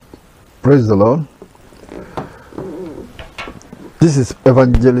Praise the Lord. This is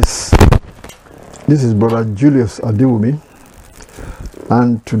Evangelist. This is Brother Julius Adiwumi.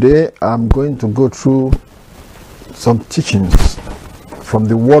 And today I'm going to go through some teachings from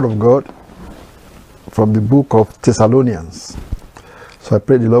the Word of God, from the book of Thessalonians. So I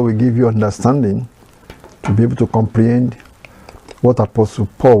pray the Lord will give you understanding to be able to comprehend what Apostle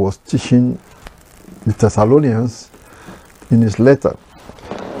Paul was teaching the Thessalonians in his letter.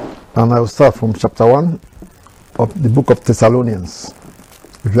 And I will start from chapter 1 of the book of Thessalonians.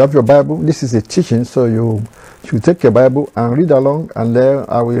 If you have your Bible, this is a teaching, so you should take your Bible and read along, and then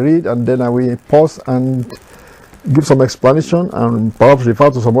I will read, and then I will pause and give some explanation and perhaps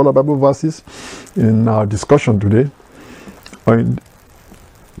refer to some other Bible verses in our discussion today or in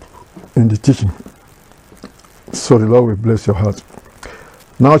the teaching. So the Lord will bless your heart.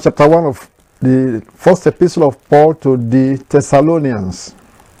 Now, chapter 1 of the first epistle of Paul to the Thessalonians.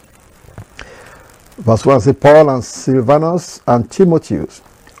 Verse 1 says, Paul and Silvanus and Timotheus,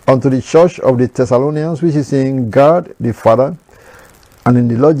 unto the church of the Thessalonians, which is in God the Father, and in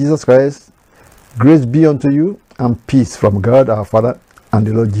the Lord Jesus Christ, grace be unto you, and peace from God our Father and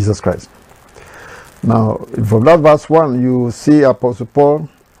the Lord Jesus Christ. Now, from that verse 1, you see Apostle Paul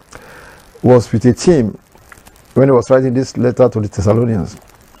was with a team when he was writing this letter to the Thessalonians.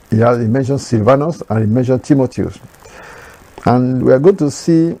 He mentioned Silvanus and he mentioned Timotheus. And we are going to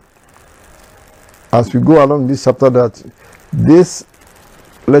see as we go along this chapter that this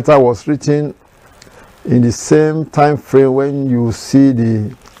letter was written in the same time frame when you see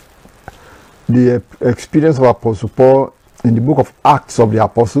the experience of Apostle Paul in the book of Acts of the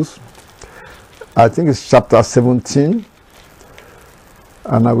Apostles. I think it's chapter 17.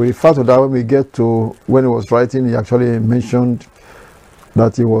 And I will refer to that when we get to when he was writing. He actually mentioned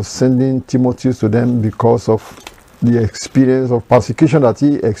that he was sending Timotheus to them because of the experience of persecution that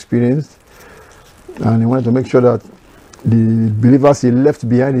he experienced. And he wanted to make sure that the believers he left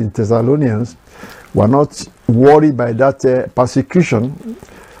behind in Thessalonians were not worried by that persecution,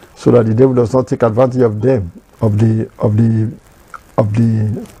 so that the devil does not take advantage of them, of the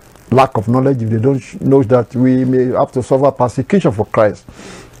lack of knowledge. If they don't know that we may have to suffer persecution for Christ,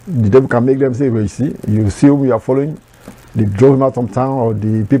 the devil can make them say, well, you see whom you are following, they drove him out of town, or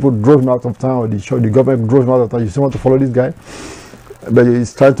the people drove him out of town, or the government drove him out of town, you still want to follow this guy? But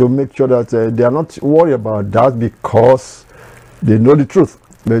he's trying to make sure that they are not worried about that because they know the truth.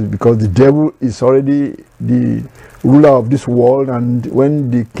 But because the devil is already the ruler of this world, and when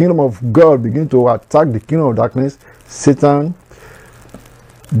the kingdom of God begins to attack the kingdom of darkness, Satan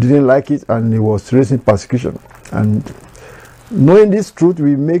didn't like it and he was raising persecution. And knowing this truth,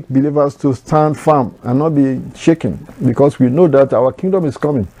 we make believers to stand firm and not be shaken, because we know that our kingdom is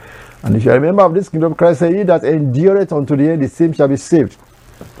coming. And if you remember of this kingdom, Christ said, he that endureth unto the end, the same shall be saved.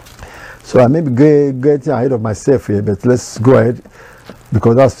 So I may be getting ahead of myself here, but let's go ahead,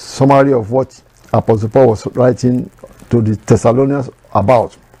 because that's summary of what Apostle Paul was writing to the Thessalonians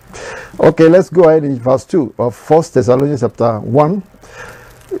about. Okay, let's go ahead in verse 2 of 1 Thessalonians chapter 1.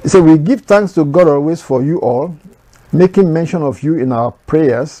 It says, we give thanks to God always for you all, making mention of you in our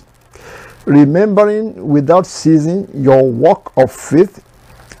prayers, remembering without ceasing your work of faith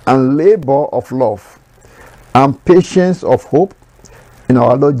and labor of love and patience of hope in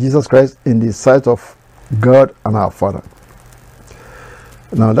our Lord Jesus Christ in the sight of God and our Father.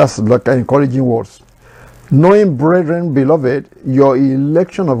 Now that's like encouraging words. Knowing, brethren, beloved, your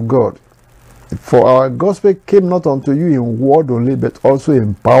election of God, for our gospel came not unto you in word only, but also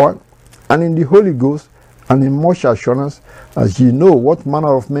in power and in the Holy Ghost and in much assurance, as ye know what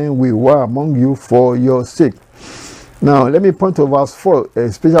manner of men we were among you for your sake. Now, let me point to verse 4,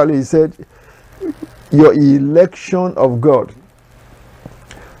 especially he said, your election of God.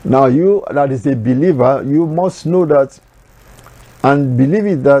 Now, you that is a believer, you must know that and believe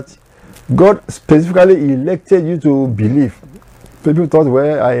it, that God specifically elected you to believe. People thought,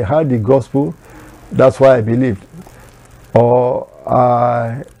 well, I heard the gospel, that's why I believed. Or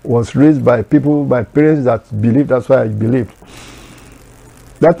I was raised by people, by parents that believed, that's why I believed.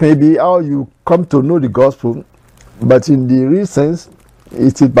 That may be how you come to know the gospel, but in the real sense,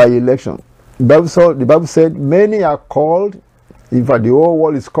 it is by election. The Bible said, many are called, in fact, the whole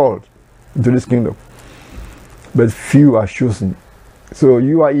world is called into this kingdom, but few are chosen. So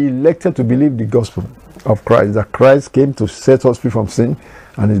you are elected to believe the gospel of Christ, that Christ came to set us free from sin,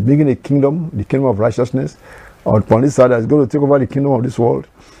 and is bringing a kingdom, the kingdom of righteousness, upon this side that is going to take over the kingdom of this world,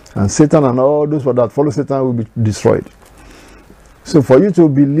 and Satan and all those that follow Satan will be destroyed. So for you to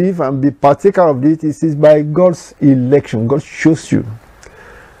believe and be partaker of it, it is by God's election. God chose you.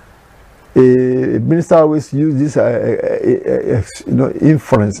 A minister always use this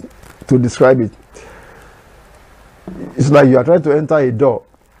inference. to describe it. It's like you are trying to enter a door,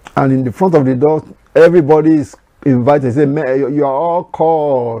 and in the front of the door, everybody is invited. Say, you are all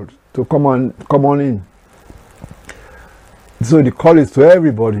called to come on in. So the call is to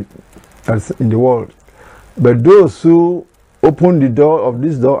everybody that's in the world. But those who open the door of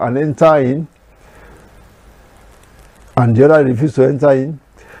this door and enter in, and the other refuse to enter in,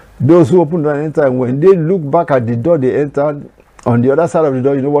 those who open the door and enter in, when they look back at the door they entered, on the other side of the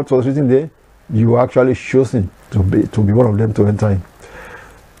door, you know what was written there? You were actually chosen to be one of them to enter in.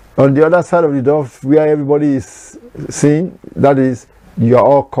 On the other side of the door, where everybody is seeing, that is, you are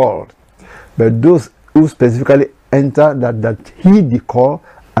all called. But those who specifically enter, that heed the call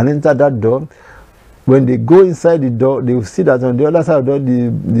and enter that door, when they go inside the door, they will see that on the other side of the door,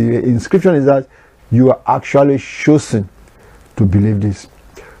 the inscription is that you are actually chosen to believe this.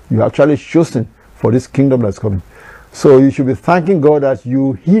 You are actually chosen for this kingdom that's coming. So you should be thanking God that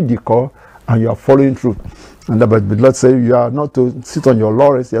you heed the call and you are following through. And but let's say you are not to sit on your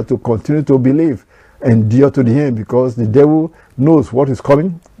laurels, you have to continue to believe, endure to the end, because the devil knows what is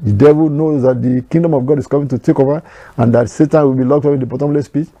coming. The devil knows that the kingdom of God is coming to take over, and that Satan will be locked up in the bottomless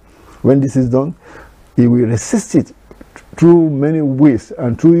pit. When this is done, he will resist it through many ways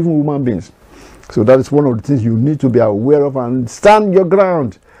and through even human beings. So that is one of the things you need to be aware of and stand your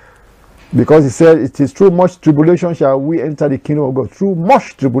ground. Because he said, it is through much tribulation shall we enter the kingdom of God. Through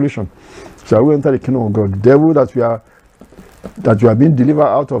much tribulation shall we enter the kingdom of God. The devil that you are being delivered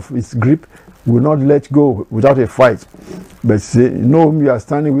out of his grip will not let go without a fight. But say, you know whom you are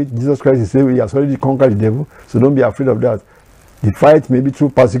standing with, Jesus Christ. He said he has already conquered the devil, so don't be afraid of that. The fight may be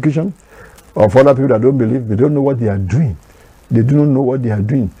through persecution of other people that don't believe. They don't know what they are doing. They do not know what they are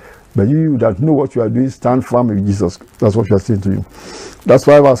doing. But you that know what you are doing, stand firm with Jesus. That's what we are saying to you. That's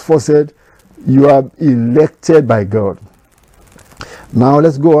why verse 4 said, you are elected by God. Now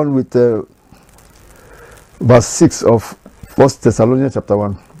let's go on with verse 6 of 1 Thessalonians chapter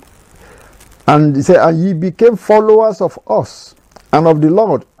 1. And he said, and ye became followers of us and of the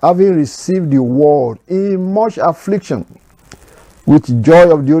Lord, having received the word in much affliction, with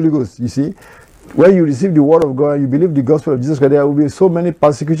joy of the Holy Ghost. You see, when you receive the word of God and you believe the gospel of Jesus Christ, there will be so many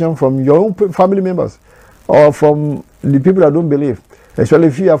persecution from your own family members or from the people that don't believe. Especially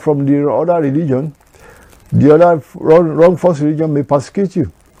if you are from the other religion, the other wrong false religion may persecute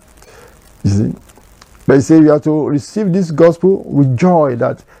you. You see, but he said you have to receive this gospel with joy,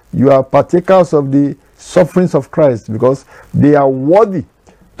 that you are partakers of the sufferings of Christ, because they are worthy.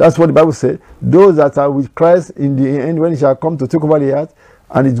 That's what the Bible said. Those that are with Christ in the end, when he shall come to take over the earth,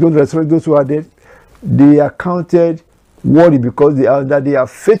 and it's going to resurrect those who are dead, they are counted worthy because they are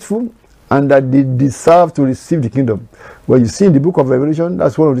faithful and that they deserve to receive the kingdom. Well, you see in the book of Revelation,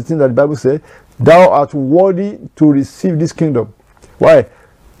 that's one of the things that the Bible says, thou art worthy to receive this kingdom. Why?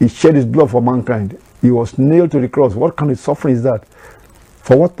 He shed his blood for mankind. He was nailed to the cross. What kind of suffering is that?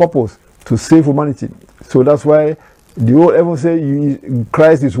 For what purpose? To save humanity. So that's why the whole heaven says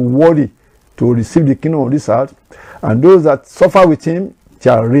Christ is worthy to receive the kingdom of this earth, and those that suffer with him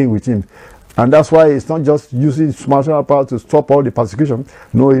shall reign with him. And that's why it's not just using supernatural power to stop all the persecution.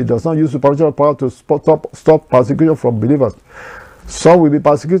 No, it does not use supernatural power to stop persecution from believers. Some will be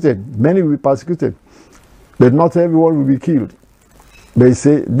persecuted, many will be persecuted, but not everyone will be killed. They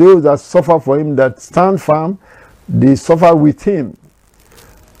say those that suffer for him, that stand firm, they suffer with him,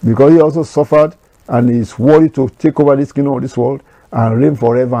 because he also suffered and is worthy to take over this kingdom of this world and reign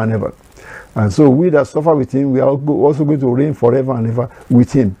forever and ever. And so we that suffer with him, we are also going to reign forever and ever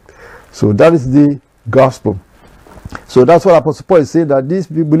with him. So that is the gospel. So that's what Apostle Paul is saying, that these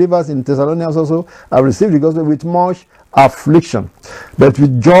believers in Thessalonians also have received the gospel with much affliction, but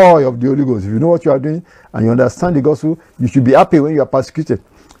with joy of the Holy Ghost. If you know what you are doing and you understand the gospel, you should be happy when you are persecuted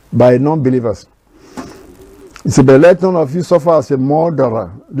by non-believers. He said, but let none of you suffer as a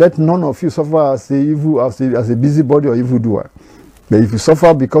murderer. Let none of you suffer as a busybody or evildoer. But if you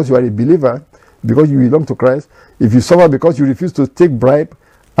suffer because you are a believer, because you belong to Christ, if you suffer because you refuse to take bribe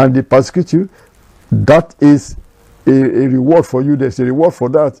and they persecute you, that is a reward for you. There's a reward for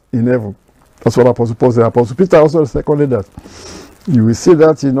that in heaven. That's what Apostle Paul said. Apostle Peter also seconded that. You will see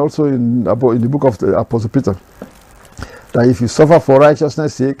that also in the book of the Apostle Peter, that if you suffer for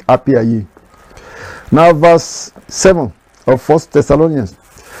righteousness' sake, happy are ye. Now verse 7 of 1 Thessalonians.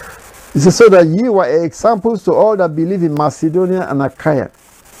 It says, so that ye were examples to all that believe in Macedonia and Achaia.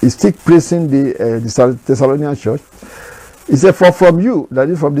 He's still praising the Thessalonian church. He said, for from you, that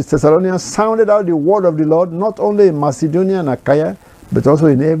is from the Thessalonians, sounded out the word of the Lord, not only in Macedonia and Achaia, but also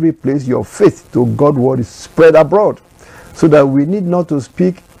in every place your faith to God's word is spread abroad, so that we need not to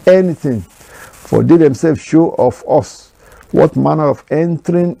speak anything, for they themselves show of us what manner of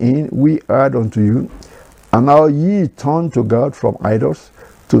entering in we heard unto you, and how ye turned to God from idols,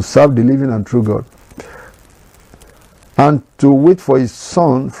 to serve the living and true God, and to wait for his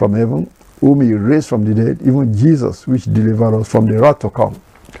Son from heaven, whom he raised from the dead, even Jesus, which delivered us from the wrath to come.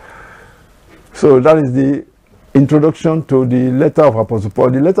 So that is the introduction to the letter of Apostle Paul.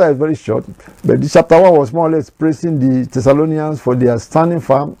 The letter is very short, but the chapter 1 was more or less praising the Thessalonians for their standing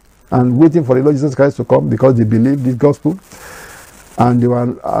firm and waiting for the Lord Jesus Christ to come, because they believed the gospel and they were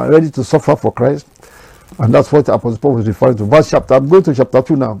ready to suffer for Christ. And that's what Apostle Paul was referring to. I'm going to chapter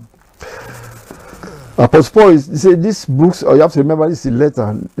 2 now. Apostle Paul he said these books, or you have to remember, this is a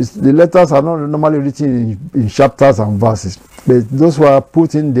letter. The letters are not normally written in chapters and verses, but those were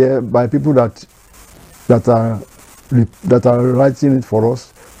put in there by people that are writing it for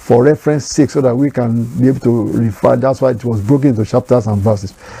us for reference sake, so that we can be able to refer. That's why it was broken into chapters and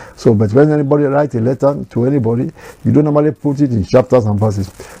verses. So, but when anybody writes a letter to anybody, you don't normally put it in chapters and verses.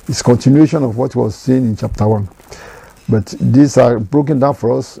 It's continuation of what was seen in chapter 1. But these are broken down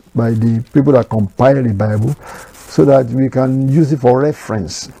for us by the people that compile the Bible, so that we can use it for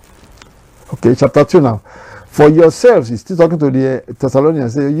reference. Okay, chapter 2 now. For yourselves, he's still talking to the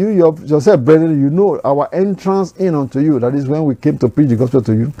Thessalonians, say, you yourself, brethren, you know our entrance in unto you. That is when we came to preach the gospel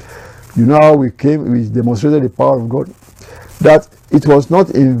to you. You know how we came, we demonstrated the power of God. That it was not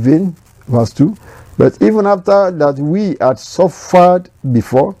in vain, verse 2, but even after that we had suffered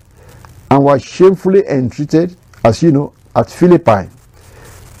before, and were shamefully entreated, as you know, at Philippi,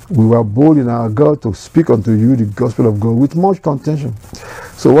 we were bold in our God to speak unto you the gospel of God with much contention.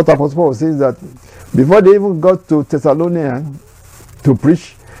 So what Apostle Paul says is that before they even got to Thessalonica to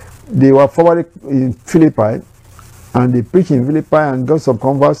preach, they were forwarded in Philippi, and they preached in Philippi and got some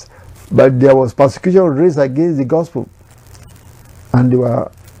converts, but there was persecution raised against the gospel, and they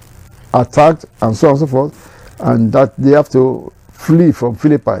were attacked and so on and so forth, and that they have to flee from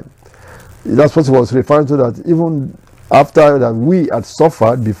Philippi. That's what he was referring to, that even after that we had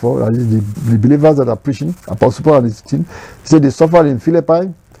suffered before, that is the believers that are preaching, Apostle Paul and his team, he said they suffered in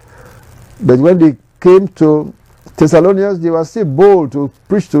Philippi, but when they came to Thessalonians, they were still bold to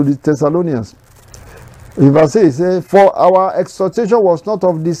preach to the Thessalonians. In verse 8, he said, for our exhortation was not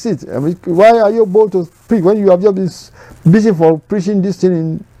of deceit. I mean, why are you bold to preach when you have just been busy for preaching this thing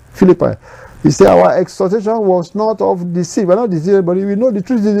in Philippi? He said, our exhortation was not of deceit. We're not deceiving anybody. We know the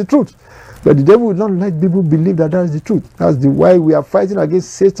truth is the truth. But the devil would not let people believe that that is the truth. That's why we are fighting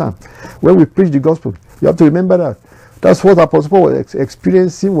against Satan when we preach the gospel. You have to remember that. That's what Apostle Paul was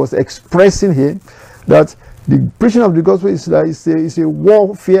experiencing, was expressing here, that the preaching of the gospel is a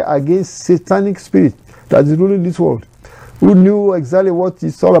warfare against satanic spirit that is ruling this world, who knew exactly what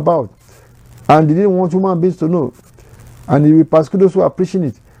it's all about, and they didn't want human beings to know. And he will persecute those who are preaching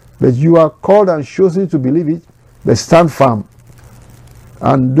it. But you are called and chosen to believe it, but stand firm.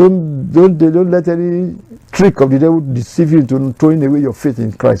 And don't let any trick of the devil deceive you into throwing away your faith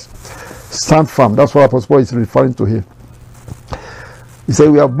in Christ. Stand firm. That's what Apostle Paul is referring to here. He said,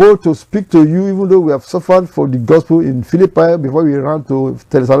 we are bold to speak to you, even though we have suffered for the gospel in Philippi before we ran to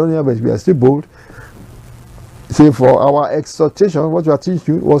Thessalonica, but we are still bold. He said, for our exhortation, what we are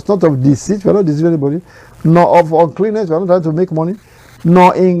teaching you, was not of deceit, we are not deceiving anybody, nor of uncleanness, we are not trying to make money,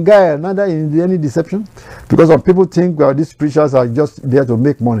 nor in guile, neither in any deception. Because some people think, well, these preachers are just there to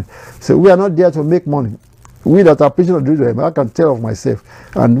make money. So we are not there to make money. We that are preaching of Jerusalem, I can tell of myself,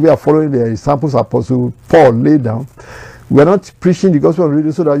 and we are following the examples Apostle Paul laid down. We are not preaching the gospel of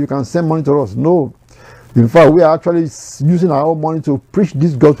radio so that you can send money to us. No. In fact, we are actually using our own money to preach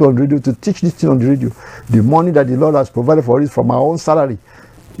this gospel on radio, to teach this thing on the radio. The money that the Lord has provided for us from our own salary.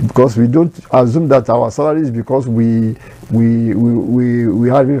 Because we don't assume that our salary is because we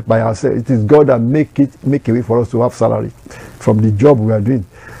have it by ourselves. It is God that make a way for us to have salary from the job we are doing.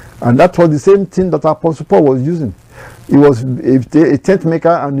 And that was the same thing that Apostle Paul was using. He was a tent maker,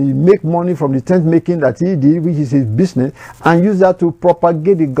 and he make money from the tent making that he did, which is his business, and use that to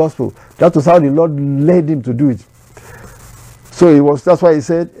propagate the gospel. That was how the Lord led him to do it. So that's why he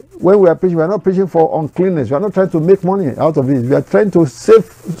said, when we are preaching, we are not preaching for uncleanness. We are not trying to make money out of it. We are trying to save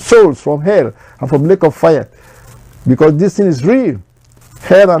souls from hell and from lake of fire. Because this thing is real.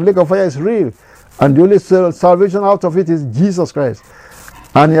 Hell and lake of fire is real. And the only salvation out of it is Jesus Christ.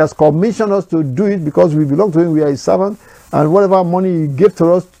 And he has commissioned us to do it because we belong to him. We are his servant. And whatever money he gave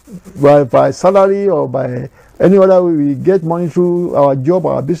to us by salary or by any other way, we get money through our job,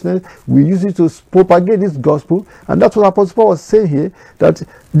 our business, we use it to propagate this gospel. And that's what Apostle Paul was saying here, that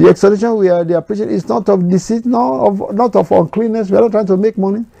the exhortation they are preaching is not of deceit, not of uncleanness. We are not trying to make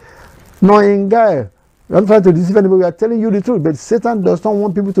money, nor in guile. We are not trying to deceive anybody. We are telling you the truth. But Satan does not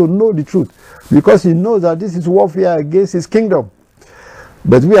want people to know the truth because he knows that this is warfare against his kingdom.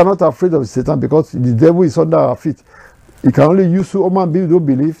 But we are not afraid of Satan because the devil is under our feet. He can only use human beings who don't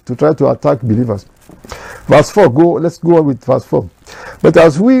believe to try to attack believers. Verse 4, let's go on with verse 4. But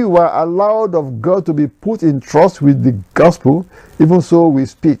as we were allowed of God to be put in trust with the gospel, even so we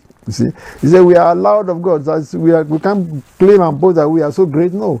speak. You see, he said we are allowed of God. We can't claim and boast that we are so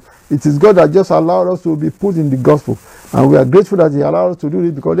great. No, it is God that just allowed us to be put in the gospel, and we are grateful that He allowed us to do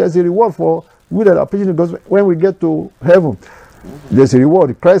it because there's a reward for we that are preaching the gospel. When we get to heaven, there's a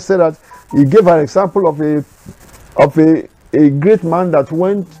reward. Christ said that He gave an example of a great man that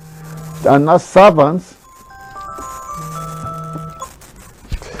went and asked servants.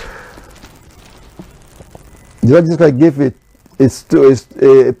 The Lord Jesus Christ gave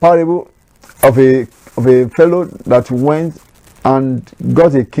a parable of a fellow that went and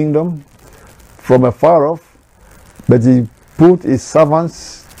got a kingdom from afar off, but he put his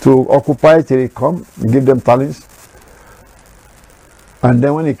servants to occupy till he come, give them talents, and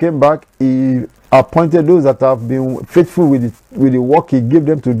then when he came back, he appointed those that have been faithful with the work he gave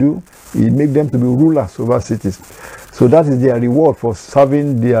them to do. He made them to be rulers over cities. So that is their reward for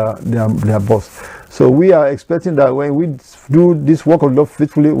serving their boss. So we are expecting that when we do this work of love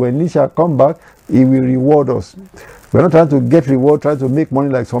faithfully, when He shall come back, He will reward us. We're not trying to get reward, trying to make money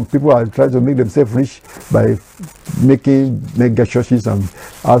like some people are trying to make themselves rich by making mega churches and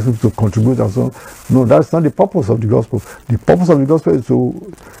asking to contribute and so on. No, that's not the purpose of the gospel. The purpose of the gospel is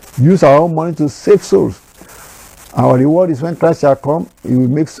to use our own money to save souls. Our reward is when Christ shall come, He will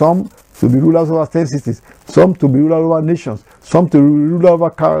make some to be rulers over 10 cities, some to be rulers over nations, some to be rulers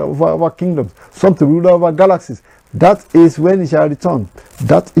over kingdoms, some to be rulers over galaxies. That is when He shall return.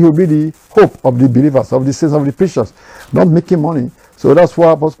 That will be the hope of the believers, of the saints, of the preachers, not making money. So that's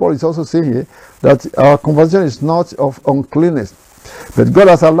why Apostle Paul is also saying here that our conversation is not of uncleanness, but God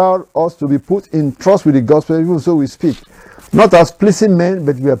has allowed us to be put in trust with the gospel, even so we speak. Not as pleasing men,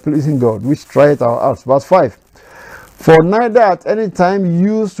 but we are pleasing God, which trieth our hearts. Verse 5. For neither at any time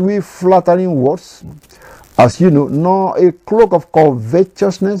used we flattering words, as you know, nor a cloak of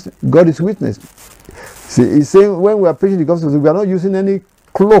covetousness. God is witness. See, He's saying when we are preaching the gospel, we are not using any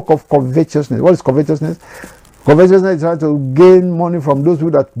cloak of covetousness. What is covetousness? Covetousness is trying to gain money from those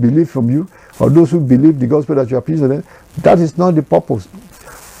who that believe from you, or those who believe the gospel that you are preaching to them. That is not the purpose.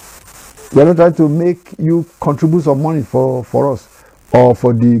 We are not trying to make you contribute some money for us or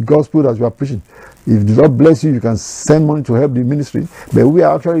for the gospel that you are preaching. If the Lord bless you, you can send money to help the ministry. But we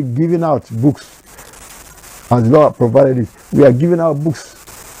are actually giving out books, as the Lord provided it. We are giving out books.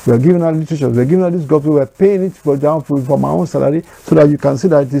 We are giving out literature. We are giving out this gospel. We are paying it from our own salary, so that you can see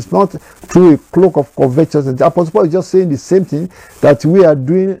that it is not through a cloak of covetousness. The Apostle Paul is just saying the same thing that we are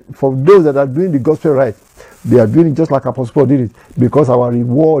doing for those that are doing the gospel right. They are doing it just like Apostle Paul did it, because our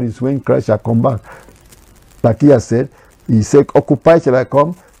reward is when Christ shall come back. Like He has said, He said, occupy till I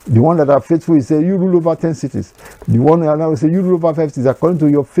come. The one that are faithful, He said, you rule over 10 cities. The one that will say, you rule over 5 cities, according to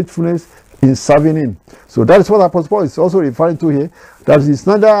your faithfulness in serving Him. So that is what Apostle Paul is also referring to here. That is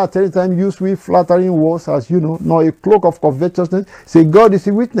neither at any time used with flattering words, as you know, nor a cloak of covetousness. Say, God is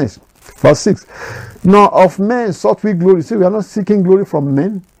a witness. Verse 6. Nor of men sought we glory. See, we are not seeking glory from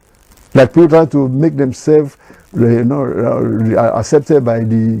men, like people trying to make themselves accepted by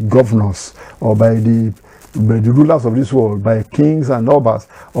the governors or by the rulers of this world, by kings and nobles,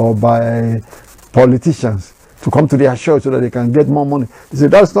 or by politicians to come to their church so that they can get more money. He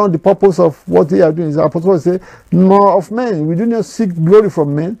said that's not the purpose of what they are doing. The Apostle said, nor of men. We do not seek glory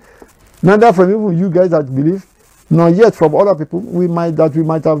from men, neither from even you guys that believe, nor yet from other people. We might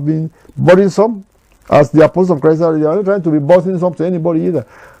have been burdensome, as the Apostles of Christ are. They are not trying to be burdensome to anybody either.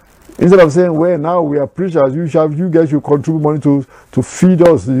 Instead of saying, well, now we are preachers, you guys should contribute money to feed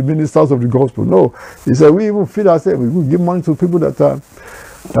us, the ministers of the gospel. No. He said, we even feed ourselves. We will give money to people that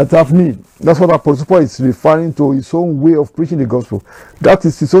have need. That's what Apostle Paul is referring to, his own way of preaching the gospel. That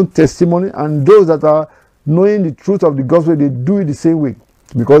is his own testimony, and those that are knowing the truth of the gospel, they do it the same way,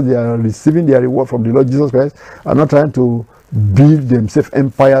 because they are receiving their reward from the Lord Jesus Christ and not trying to build themselves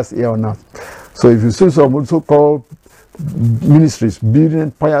empires here on earth. So if you see some so-called ministries building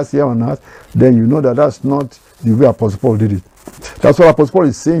empires here on earth, then you know that that's not the way Apostle Paul did it. That's what Apostle Paul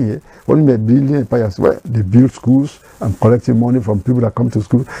is saying here. When they building empires, well, they build schools and collecting money from people that come to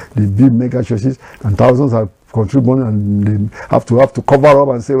school. They build mega churches, and thousands are contributing, and they have to cover up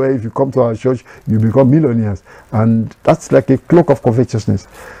and say, well, if you come to our church, you become millionaires. And that's like a cloak of covetousness.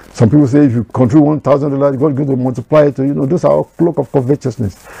 Some people say if you contribute $1,000, God is going to multiply it. Those are all cloak of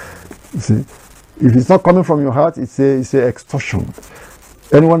covetousness. You see, if it's not coming from your heart, it's a extortion.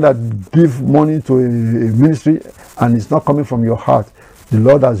 Anyone that give money to a ministry and it's not coming from your heart, the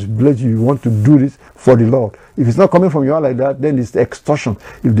Lord has blessed you. You want to do this for the Lord. If it's not coming from your heart like that, then it's extortion.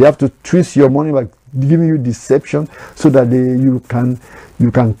 If they have to twist your money by giving you deception so that you can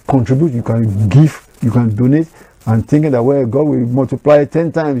contribute, you can give, you can donate, and thinking that well, God will multiply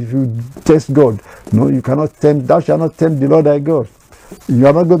 10 times if you test God. No, you cannot tempt. Thou shalt not tempt the Lord thy God. You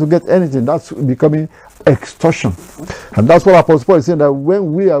are not going to get anything. That's becoming extortion. And that's what Apostle Paul is saying, that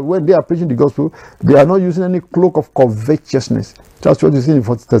when they are preaching the gospel, they are not using any cloak of covetousness. That's what you see in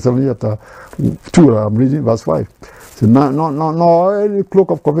 1 Thessalonians chapter 2. I'm reading verse 5. So no any cloak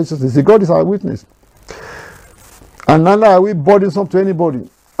of covetousness. See, God is our witness. And neither are we burdensome to anybody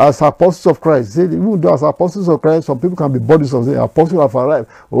as apostles of Christ. See, even though as apostles of Christ, some people can be burdensome. The apostles have arrived.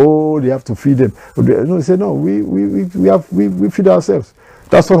 Oh, they have to feed them. No, they say no. We feed ourselves.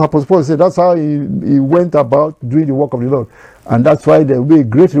 That's what Apostle Paul said. That's how he went about doing the work of the Lord. And that's why there will be a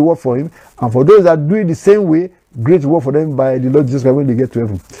great reward for him. And for those that do it the same way, great reward for them by the Lord Jesus Christ when they get to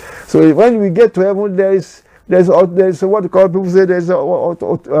heaven. So when we get to heaven, there is what you call, people say there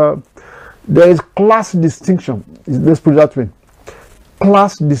is class distinction. Let's put it that way.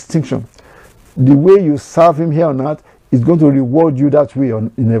 Class distinction. The way you serve him here on earth is going to reward you that way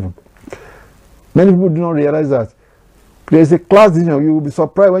in heaven. Many people do not realize that. There is a class distinction. You will be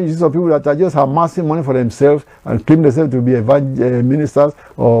surprised when you see some people that are just amassing money for themselves and claim themselves to be ministers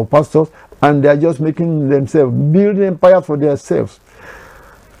or pastors, and they are just making themselves, building empires for themselves.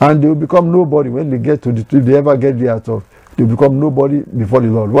 And they will become nobody when they get to if they ever get there at all. They will become nobody before the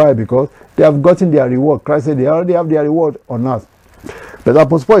Lord. Why? Because they have gotten their reward. Christ said they already have their reward on earth. But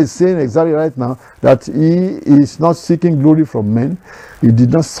Apostle Paul is saying exactly right now that he is not seeking glory from men. He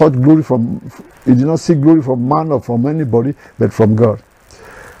did not seek glory from man or from anybody, but from God.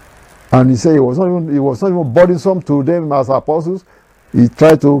 And he said he was not even burdensome to them as apostles. He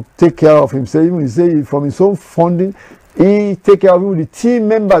tried to take care of himself. Even he said from his own funding, he take care of the team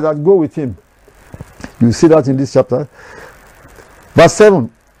members that go with him. You see that in this chapter. Verse 7.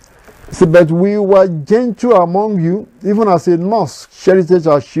 See, but we were gentle among you, even as a nurse cherisheth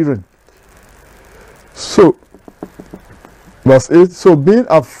our children. So, verse 8, so being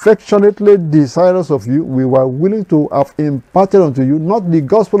affectionately desirous of you, we were willing to have imparted unto you, not the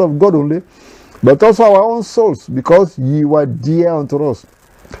gospel of God only, but also our own souls, because ye were dear unto us.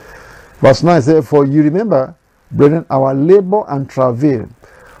 Verse 9 says, for you remember, brethren, our labor and travail,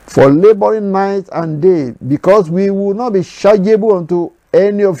 for laboring night and day, because we will not be chargeable unto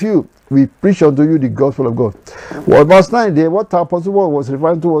any of you. We preach unto you the gospel of God. Well, verse 9 there, what Apostle Paul was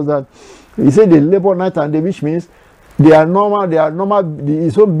referring to was that he said they labor night and day, which means they are normal,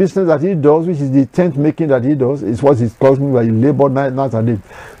 his own business that he does, which is the tent making that he does, is what he calls me by labor night and day,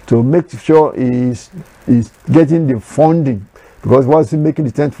 to make sure he's getting the funding. Because what is he making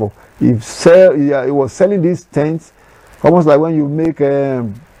the tent for? He was selling these tents, almost like when you make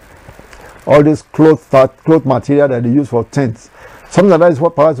all this cloth material that they use for tents. Something like that is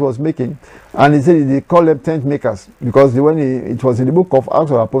what Paul was making. And he said they call them tent makers. Because when it was in the book of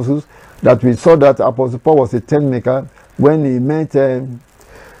Acts of Apostles that we saw that Apostle Paul was a tent maker when he met the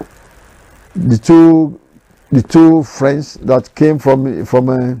two friends that came from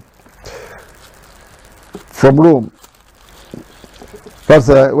Rome. That's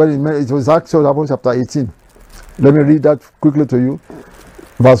when he met, it was Acts of Apostles chapter 18. Let me read that quickly to you.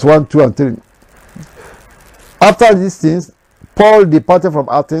 Verse 1, 2, and 3. After these things, Paul departed from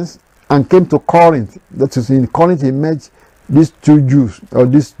Athens and came to Corinth. That is, in Corinth he met these two Jews, or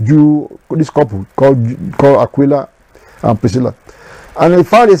this couple called Aquila and Priscilla. And he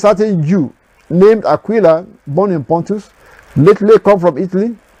found a certain Jew named Aquila, born in Pontus, lately come from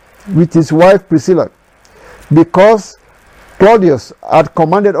Italy, with his wife Priscilla, because Claudius had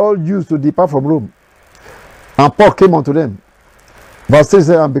commanded all Jews to depart from Rome. And Paul came unto them. Verse 6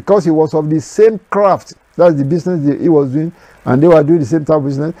 says, and because he was of the same craft, that's the business he was doing, and they were doing the same type of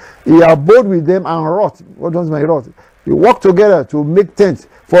business, he abode with them and wrought. What does my wrought? They worked together to make tents,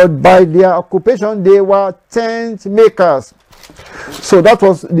 for by their occupation they were tent makers. So that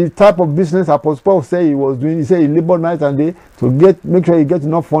was the type of business Apostle Paul said he was doing. He said he labored night and day to make sure he gets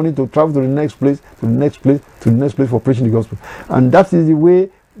enough money to travel to the next place, to the next place, to the next place for preaching the gospel. And that is the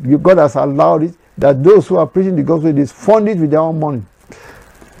way God has allowed it, that those who are preaching the gospel, they fund it with their own money.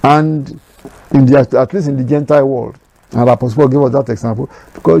 And at least in the Gentile world. And Apostle Paul gave us that example,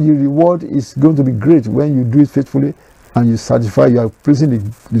 because your reward is going to be great when you do it faithfully and you satisfy, you are praising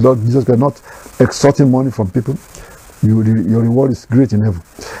the Lord Jesus Christ, not extorting money from people. Your reward is great in heaven.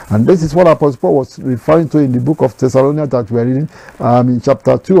 And this is what Apostle Paul was referring to in the book of Thessalonians that we are reading, in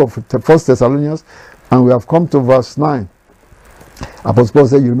chapter 2 of 1 Thessalonians, and we have come to verse 9. Apostle Paul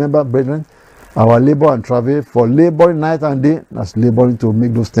said, you remember, brethren, our labor and travail, for laboring night and day, that's laboring to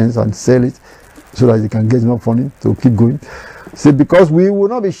make those things and sell it so that you can get enough money to keep going. See, because we will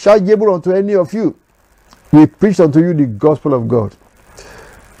not be chargeable unto any of you. We preach unto you the gospel of God.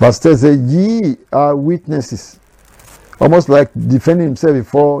 Verse 10 says, ye are witnesses. Almost like defending himself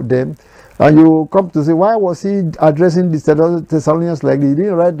before them. And you come to say, why was he addressing the Thessalonians like this? He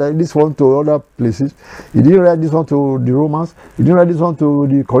didn't write this one to other places. He didn't write this one to the Romans. He didn't write this one to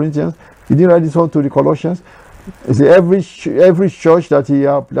the Corinthians. He didn't write this one to the Colossians. You see, every church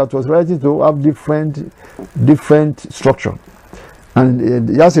that was writing to have different structure. And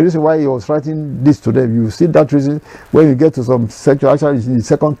that's the reason why he was writing this to them. You see that reason when you get to some section. Actually, in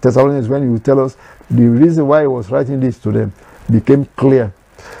the 2 Thessalonians, when he will tell us the reason why he was writing this to them became clear.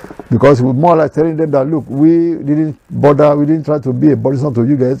 Because he was more like telling them that, look, we didn't bother, we didn't try to be a burdensome to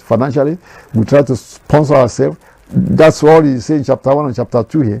you guys financially. We tried to sponsor ourselves. That's what he's saying in chapter 1 and chapter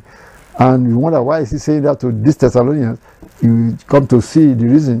 2 here. And you wonder why is he saying that to these Thessalonians. You come to see the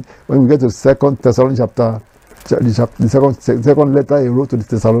reason when we get to 2 Thessalonians chapter, the second letter he wrote to the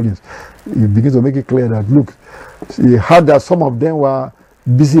Thessalonians. He begins to make it clear that, look, he heard that some of them were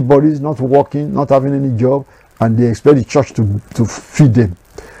busybodies, not working, not having any job, and they expect the church to feed them.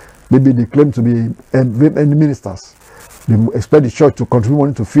 Maybe they claim to be ministers. They expect the church to contribute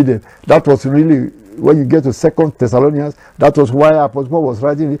money to feed them. That was really, when you get to 2 Thessalonians, that was why Apostle Paul was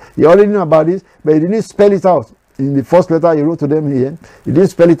writing it. He already knew about this, but he didn't spell it out. In the first letter he wrote to them here, he didn't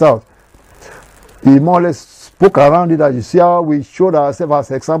spell it out. He more or less spoke around it, that you see how we showed ourselves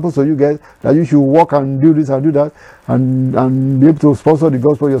as examples to you guys, that you should work and do this and do that, and be able to sponsor the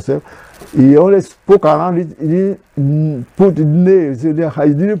gospel yourself. He only spoke around it. He didn't put the nails. He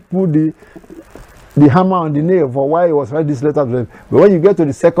didn't put the hammer on the nail for why he was writing this letter to them. But when you get to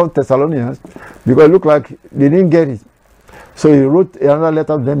the 2 Thessalonians, because it looked like they didn't get it, so he wrote another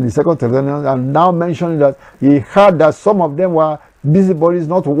letter to them in the 2 Thessalonians, and now mentioning that he heard that some of them were busybodies,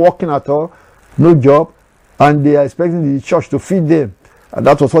 not working at all, no job, and they are expecting the church to feed them. And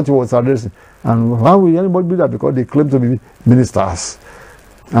that was what he was addressing. And why will anybody do that? Because they claim to be ministers.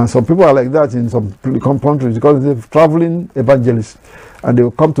 And some people are like that in some countries because they're traveling evangelists. And they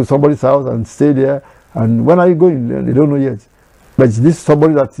will come to somebody's house and stay there. And when are you going? They don't know yet. But this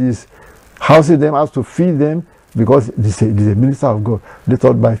somebody that is housing them has to feed them because this is a minister of God. They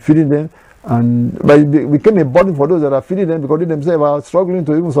thought by feeding them, but it became a burden for those that are feeding them because they themselves are struggling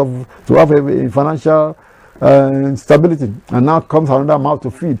to even to have a financial stability. And now comes another mouth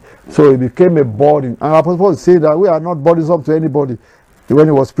to feed. So it became a burden. And Apostle Paul said that we are not burdensome to anybody. When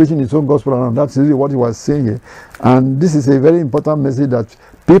he was preaching his own gospel around, that's really what he was saying here. And this is a very important message that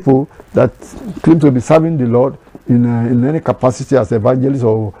people that claim to be serving the Lord in any capacity as evangelists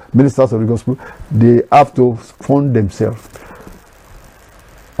or ministers of the gospel, they have to fund themselves.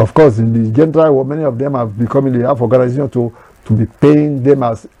 Of course, in the Gentile world, many of them have become, they have organizations to be paying them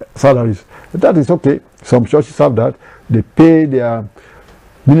as salaries. But that is okay. Some churches have that. They pay their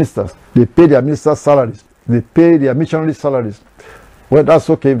ministers. They pay their ministers' salaries. They pay their missionary salaries. Well, that's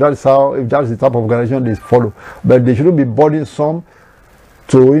okay if that's the type of organization they follow. But they shouldn't be burdensome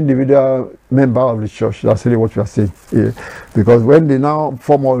to individual member of the church. That's really what we are saying here. Because when they now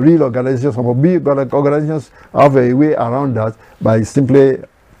form a real organization, some big organizations have a way around that by simply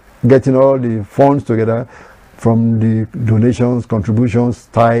getting all the funds together from the donations, contributions,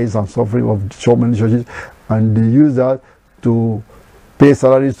 tithes, and suffering of so many churches, and they use that to pay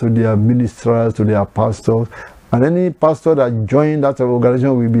salaries to their ministers, to their pastors. And any pastor that joined that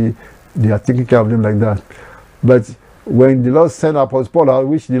organization they are taking care of them like that. But when the Lord sent Apostle Paul out,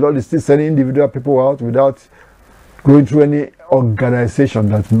 which the Lord is still sending individual people out without going through any organization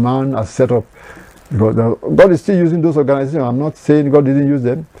that man has set up. Because God is still using those organizations. I'm not saying God didn't use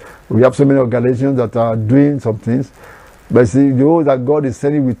them. We have so many organizations that are doing some things. But see, those that God is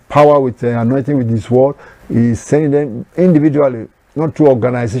sending with power, with anointing, with His word, He is sending them individually, not through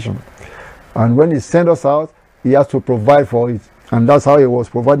organization. And when He sent us out, He has to provide for it. And that's how He was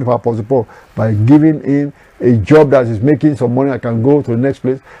providing for Apostle Paul, by giving him a job that is making some money. I can go to the next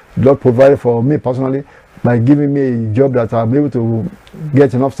place. The Lord provided for me personally by giving me a job that I'm able to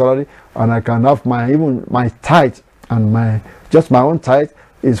get enough salary, and I can have my tithe, and my own tithe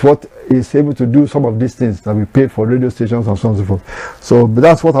is what is able to do some of these things that we paid for radio stations and so on and so forth. So but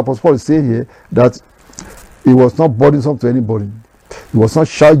that's what Apostle Paul is saying here, that he was not burdensome to anybody. He was not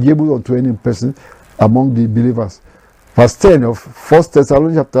chargeable unto any person among the believers. Verse 10 of 1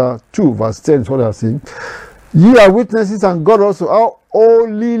 Thessalonians chapter 2, verse 10 is what I am saying. Ye are witnesses, and God also, how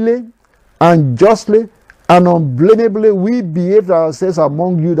holily and justly and unblameably we behaved ourselves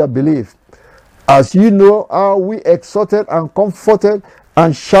among you that believe, As you know how we exhorted and comforted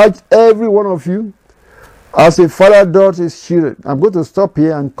and charged every one of you, as a father does his children. I'm going to stop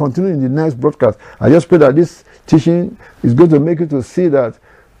here and continue in the next broadcast. I just pray that this teaching is going to make you to see that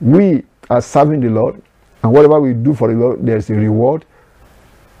we are serving the Lord, and whatever we do for the Lord, there is a reward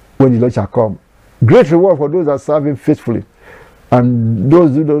when the Lord shall come. Great reward for those that serve Him faithfully, and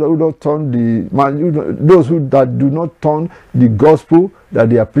those who don't turn that do not turn the gospel that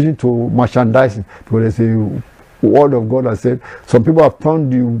they are preaching to merchandising. Because there's a word of God that said some people have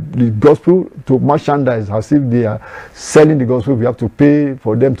turned the gospel to merchandise, as if they are selling the gospel. We have to pay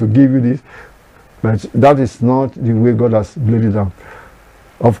for them to give you this, but that is not the way God has laid it down.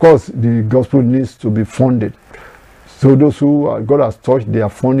 Of course, the gospel needs to be funded. So those who God has touched, they are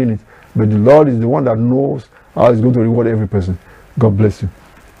funding it. But the Lord is the one that knows how He's going to reward every person. God bless you.